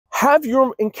Have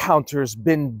your encounters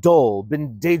been dull,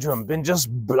 been daydream, been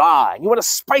just blah? You want to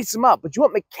spice them up, but you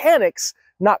want mechanics,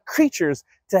 not creatures,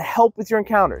 to help with your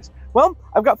encounters. Well,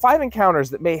 I've got 5 encounters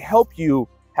that may help you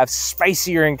have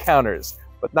spicier encounters,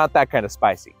 but not that kind of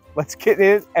spicy. Let's get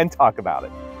in and talk about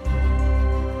it.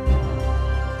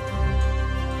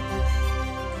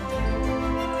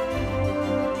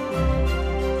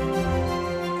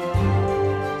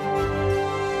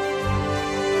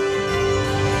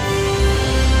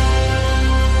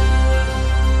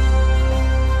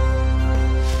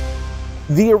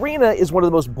 The arena is one of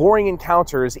the most boring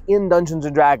encounters in Dungeons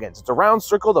 & Dragons. It's a round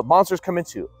circle that monsters come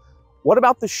into. What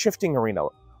about the shifting arena?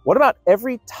 What about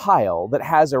every tile that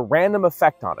has a random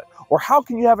effect on it? Or how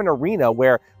can you have an arena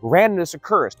where randomness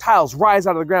occurs? Tiles rise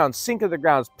out of the ground, sink into the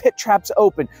ground, pit traps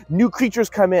open, new creatures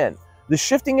come in. The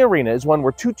shifting arena is one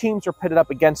where 2 teams are pitted up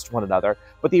against one another,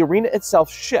 but the arena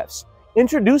itself shifts,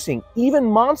 introducing even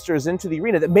monsters into the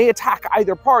arena that may attack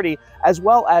either party, as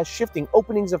well as shifting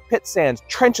openings of pit sands,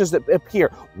 trenches that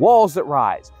appear, walls that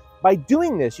rise. By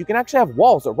doing this, you can actually have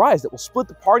walls that rise that will split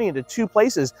the party into 2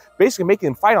 places, basically making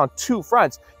them fight on 2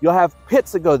 fronts. You'll have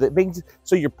pits that go that makes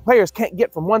so your players can't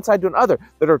get from one side to another,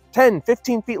 that are 10,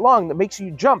 15 feet long, that makes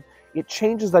you jump. It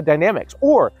changes the dynamics.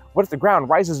 Or what if the ground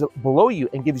rises below you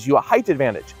and gives you a height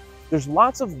advantage? There's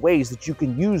lots of ways that you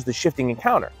can use the shifting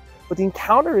encounter. But the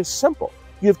encounter is simple.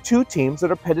 You have 2 teams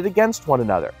that are pitted against one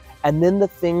another, and then the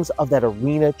things of that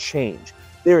arena change.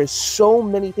 There is so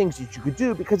many things that you could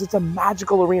do because it's a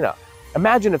magical arena.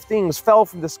 Imagine if things fell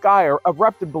from the sky or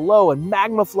erupted below and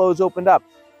magma flows opened up.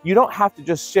 You don't have to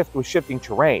just shift with shifting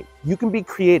terrain. You can be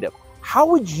creative. How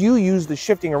would you use the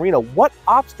shifting arena? What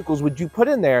obstacles would you put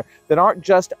in there that aren't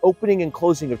just opening and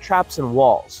closing of traps and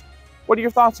walls? What are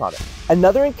your thoughts on it?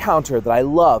 Another encounter that I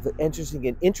love, an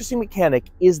interesting mechanic,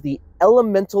 is the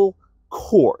elemental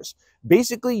cores.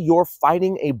 Basically, you're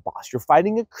fighting a boss, you're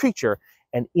fighting a creature,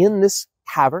 and in this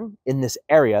cavern, in this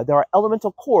area, there are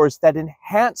elemental cores that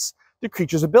enhance the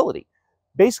creature's ability,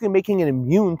 basically making it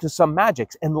immune to some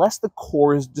magics unless the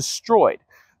core is destroyed.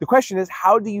 The question is,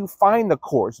 how do you find the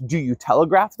cores? Do you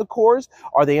telegraph the cores?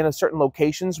 Are they in a certain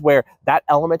locations where that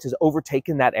element has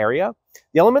overtaken that area?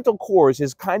 The elemental cores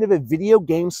is kind of a video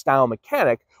game style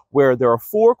mechanic where there are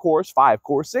 4 cores, 5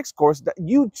 cores, 6 cores that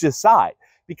you decide,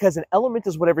 because an element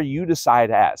is whatever you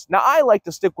decide as. Now, I like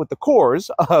to stick with the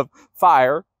cores of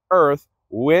fire, earth,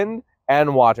 wind,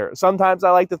 and water. Sometimes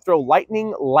I like to throw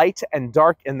lightning, light, and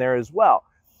dark in there as well.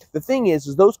 The thing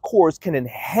is those cores can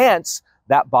enhance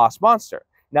that boss monster.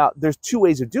 Now, there's 2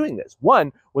 ways of doing this.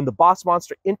 One, when the boss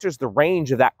monster enters the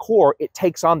range of that core, it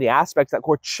takes on the aspects of that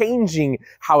core, changing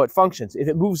how it functions. If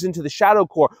it moves into the shadow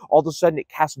core, all of a sudden it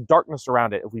casts darkness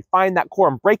around it. If we find that core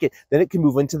and break it, then it can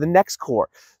move into the next core.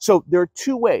 So there are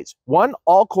 2 ways. One,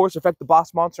 all cores affect the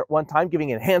boss monster at one time,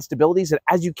 giving enhanced abilities. And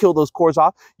as you kill those cores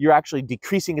off, you're actually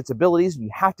decreasing its abilities. And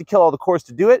you have to kill all the cores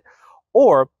to do it.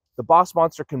 Or the boss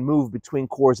monster can move between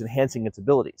cores, enhancing its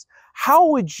abilities. How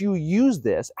would you use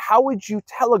this? How would you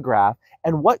telegraph?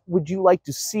 And what would you like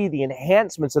to see the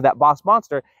enhancements of that boss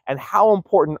monster? And how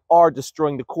important are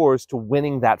destroying the cores to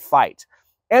winning that fight?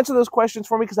 Answer those questions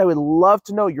for me, because I would love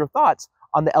to know your thoughts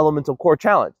on the Elemental Core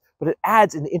Challenge. But it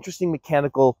adds an interesting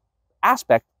mechanical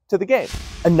aspect to the game.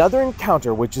 Another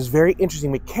encounter which is very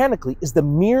interesting mechanically is the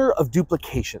Mirror of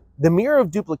Duplication. The Mirror of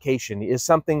Duplication is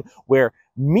something where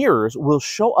mirrors will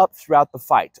show up throughout the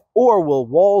fight, or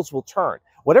walls will turn.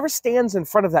 Whatever stands in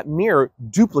front of that mirror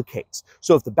duplicates.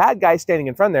 So if the bad guy is standing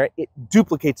in front there, it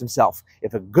duplicates himself.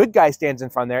 If a good guy stands in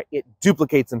front there, it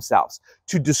duplicates themselves.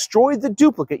 To destroy the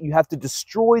duplicate, you have to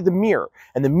destroy the mirror.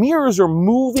 And the mirrors are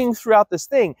moving throughout this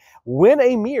thing. When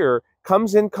a mirror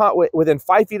comes in within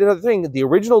 5 feet of the thing, the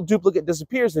original duplicate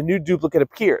disappears, the new duplicate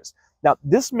appears. Now,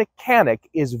 this mechanic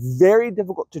is very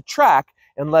difficult to track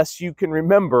unless you can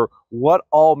remember what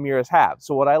all mirrors have.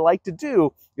 So what I like to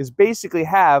do is basically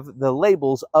have the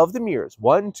labels of the mirrors,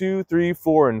 1, 2, 3,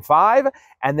 4, and 5,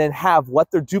 and then have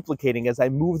what they're duplicating as I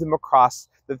move them across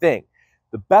the thing.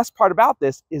 The best part about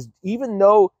this is, even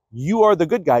though you are the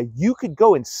good guy, you could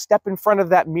go and step in front of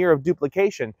that mirror of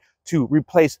duplication to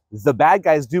replace the bad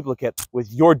guy's duplicate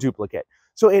with your duplicate.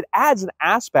 So it adds an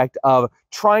aspect of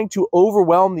trying to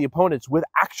overwhelm the opponents with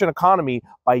action economy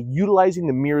by utilizing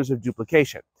the mirrors of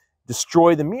duplication.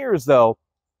 Destroy the mirrors, though,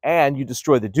 and you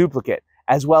destroy the duplicate,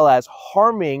 as well as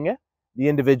harming the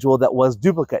individual that was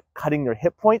duplicate, cutting their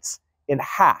hit points in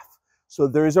half. So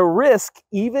there's a risk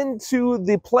even to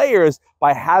the players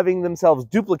by having themselves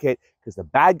duplicate, because the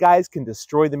bad guys can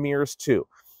destroy the mirrors too.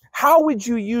 How would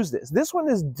you use this? This one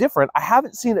is different. I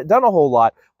haven't seen it done a whole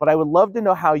lot, but I would love to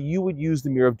know how you would use the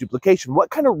mirror of duplication. What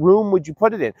kind of room would you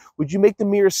put it in? Would you make the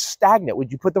mirrors stagnant?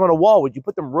 Would you put them on a wall? Would you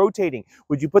put them rotating?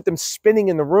 Would you put them spinning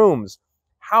in the rooms?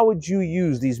 How would you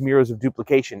use these mirrors of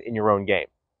duplication in your own game?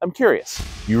 I'm curious.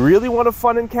 You really want a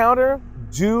fun encounter?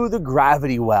 Do the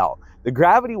gravity well. The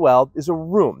gravity well is a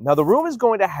room. Now the room is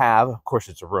going to have, of course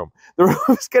it's a room, the room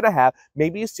is going to have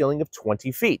maybe a ceiling of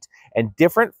 20 feet, and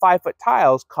different 5-foot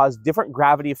tiles cause different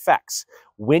gravity effects.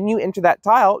 When you enter that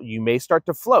tile, you may start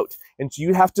to float, and so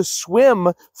you have to swim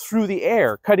through the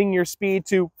air, cutting your speed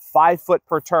to 5 foot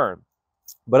per turn.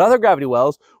 But other gravity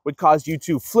wells would cause you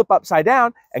to flip upside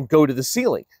down and go to the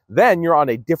ceiling. Then you're on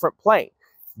a different plane.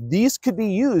 These could be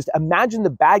used. Imagine the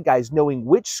bad guys knowing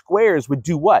which squares would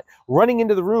do what. Running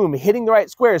into the room, hitting the right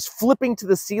squares, flipping to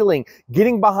the ceiling,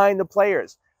 getting behind the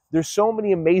players. There's so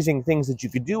many amazing things that you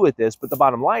could do with this, but the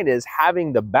bottom line is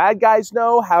having the bad guys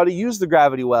know how to use the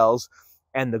gravity wells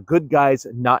and the good guys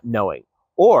not knowing.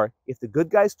 Or if the good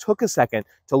guys took a second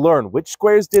to learn which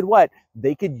squares did what,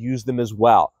 they could use them as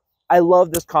well. I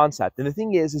love this concept. And the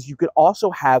thing is you could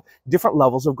also have different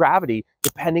levels of gravity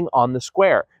depending on the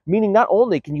square. Meaning not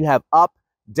only can you have up,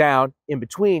 down, in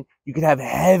between, you could have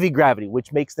heavy gravity,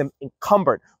 which makes them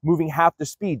encumbered, moving half the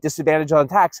speed, disadvantage on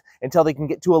attacks until they can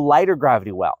get to a lighter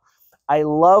gravity well. I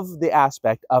love the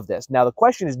aspect of this. Now the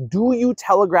question is, do you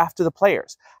telegraph to the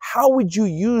players? How would you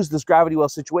use this gravity well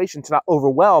situation to not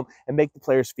overwhelm and make the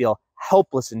players feel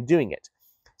helpless in doing it?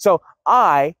 So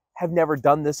I have never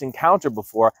done this encounter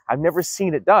before. I've never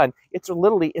seen it done. It's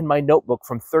literally in my notebook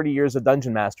from 30 years of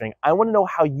dungeon mastering. I want to know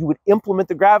how you would implement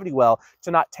the gravity well to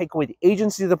not take away the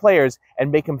agency of the players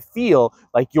and make them feel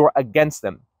like you're against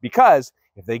them. Because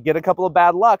if they get a couple of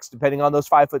bad lucks, depending on those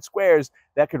 5-foot squares,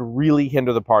 that could really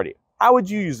hinder the party. How would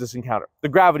you use this encounter? The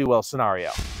gravity well scenario.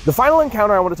 The final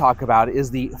encounter I want to talk about is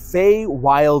the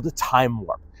Feywild Time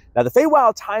Warp. Now the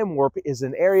Feywild Time Warp is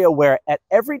an area where at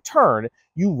every turn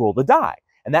you roll the die.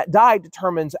 And that die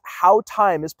determines how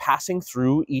time is passing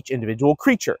through each individual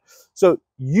creature. So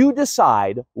you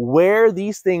decide where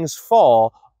these things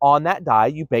fall on that die.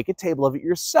 You make a table of it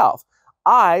yourself.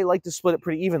 I like to split it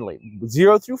pretty evenly.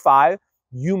 0 through 5,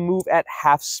 you move at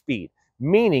half speed,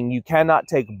 meaning you cannot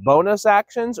take bonus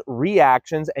actions,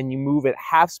 reactions, and you move at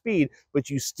half speed, but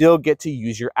you still get to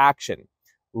use your action.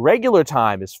 Regular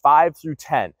time is 5 through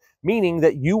 10, meaning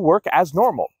that you work as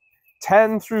normal.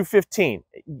 10 through 15.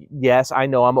 Yes, I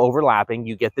know I'm overlapping.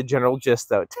 You get the general gist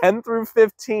though. 10 through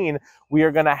 15, we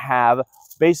are going to have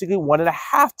basically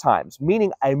 1.5 times,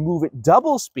 meaning I move at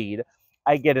double speed.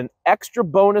 I get an extra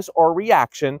bonus or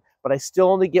reaction, but I still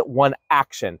only get 1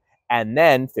 action. And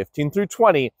then 15 through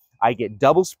 20, I get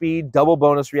double speed, double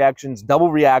bonus reactions,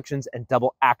 double reactions, and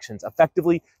double actions,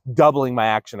 effectively doubling my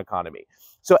action economy.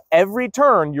 So every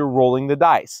turn, you're rolling the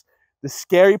dice. The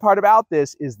scary part about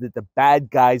this is that the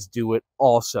bad guys do it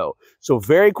also. So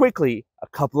very quickly, a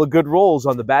couple of good rolls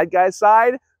on the bad guy's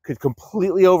side could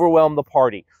completely overwhelm the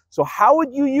party. So how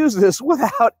would you use this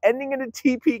without ending in a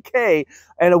TPK?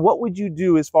 And what would you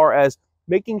do as far as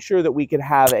making sure that we can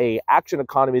have an action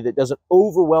economy that doesn't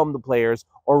overwhelm the players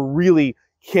or really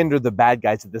hinder the bad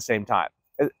guys at the same time?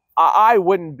 I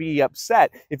wouldn't be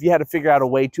upset if you had to figure out a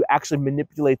way to actually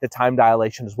manipulate the time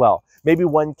dilation as well. Maybe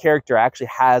one character actually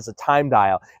has a time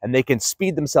dial and they can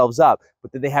speed themselves up,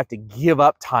 but then they have to give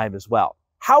up time as well.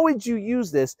 How would you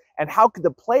use this, and how could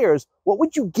the players, what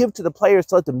would you give to the players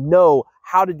to let them know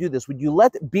how to do this? Would you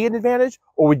let it be an advantage,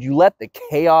 or would you let the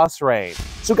chaos reign?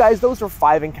 So guys, those are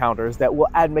 5 encounters that will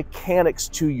add mechanics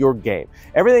to your game.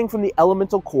 Everything from the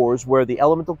elemental cores, where the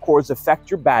elemental cores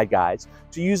affect your bad guys,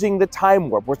 to using the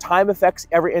time warp, where time affects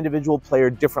every individual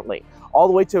player differently, all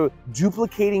the way to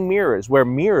duplicating mirrors, where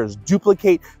mirrors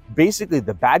duplicate basically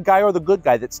the bad guy or the good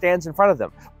guy that stands in front of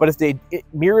them. But if the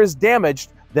mirror is damaged,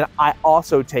 then I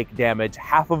also take damage,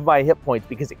 half of my hit points,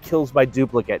 because it kills my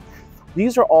duplicate.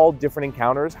 These are all different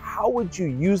encounters. How would you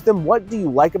use them? What do you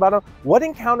like about them? What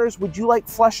encounters would you like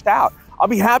fleshed out? I'll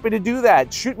be happy to do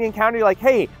that. Shoot me an encounter, you're like,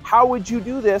 hey, how would you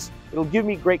do this? It'll give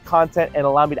me great content and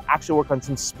allow me to actually work on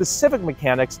some specific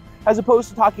mechanics as opposed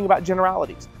to talking about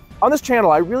generalities. On this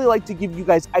channel, I really like to give you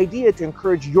guys ideas to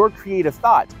encourage your creative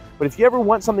thought. But if you ever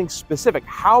want something specific,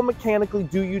 how mechanically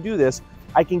do you do this?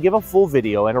 I can give a full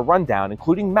video and a rundown,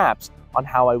 including maps, on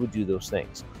how I would do those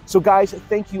things. So guys,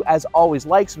 thank you as always.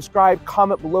 Like, subscribe,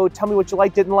 comment below, tell me what you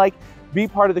liked, didn't like. Be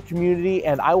part of the community,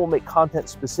 and I will make content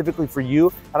specifically for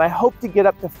you. And I hope to get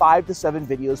up to 5 to 7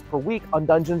 videos per week on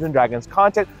Dungeons & Dragons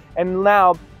content and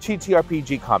now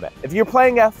TTRPG content. If you're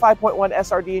playing a 5.1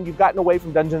 SRD and you've gotten away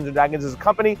from Dungeons & Dragons as a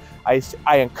company, I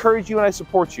encourage you and I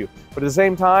support you. But at the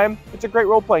same time, it's a great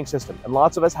role-playing system, and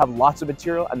lots of us have lots of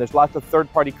material, and there's lots of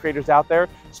third-party creators out there.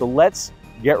 So let's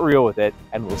get real with it,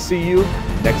 and we'll see you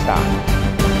next time.